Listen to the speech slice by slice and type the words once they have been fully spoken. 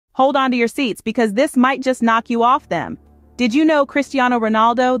Hold on to your seats because this might just knock you off them. Did you know Cristiano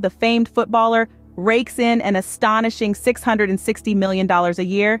Ronaldo, the famed footballer, rakes in an astonishing $660 million a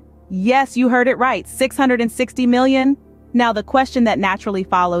year? Yes, you heard it right, $660 million. Now the question that naturally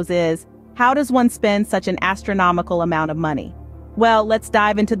follows is, how does one spend such an astronomical amount of money? Well, let's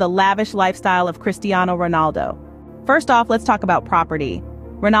dive into the lavish lifestyle of Cristiano Ronaldo. First off, let's talk about property.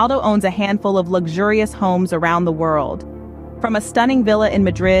 Ronaldo owns a handful of luxurious homes around the world. From a stunning villa in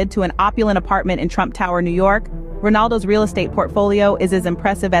Madrid to an opulent apartment in Trump Tower, New York, Ronaldo's real estate portfolio is as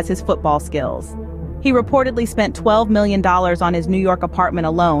impressive as his football skills. He reportedly spent $12 million on his New York apartment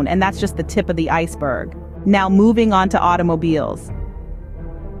alone, and that's just the tip of the iceberg. Now moving on to automobiles.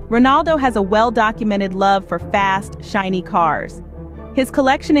 Ronaldo has a well-documented love for fast, shiny cars. His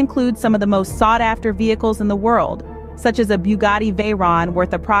collection includes some of the most sought-after vehicles in the world, such as a Bugatti Veyron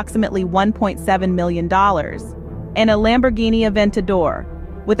worth approximately $1.7 million, and a Lamborghini Aventador,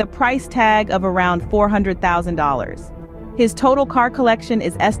 with a price tag of around $400,000. His total car collection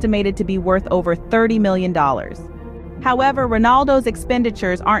is estimated to be worth over $30 million. However, Ronaldo's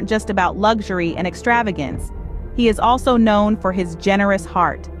expenditures aren't just about luxury and extravagance. He is also known for his generous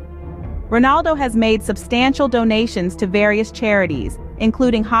heart. Ronaldo has made substantial donations to various charities,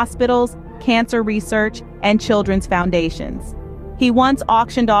 including hospitals, cancer research, and children's foundations. He once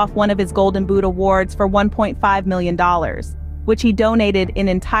auctioned off one of his Golden Boot awards for $1.5 million, which he donated in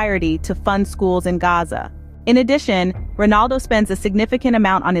entirety to fund schools in Gaza. In addition, Ronaldo spends a significant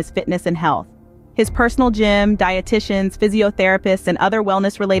amount on his fitness and health. His personal gym, dietitians, physiotherapists, and other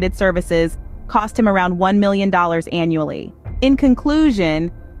wellness-related services cost him around $1 million annually. In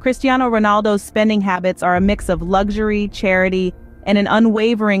conclusion, Cristiano Ronaldo's spending habits are a mix of luxury, charity, and an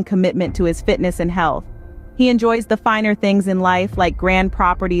unwavering commitment to his fitness and health. He enjoys the finer things in life like grand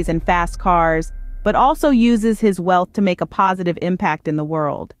properties and fast cars, but also uses his wealth to make a positive impact in the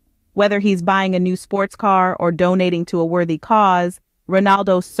world. Whether he's buying a new sports car or donating to a worthy cause,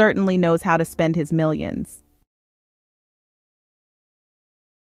 Ronaldo certainly knows how to spend his millions.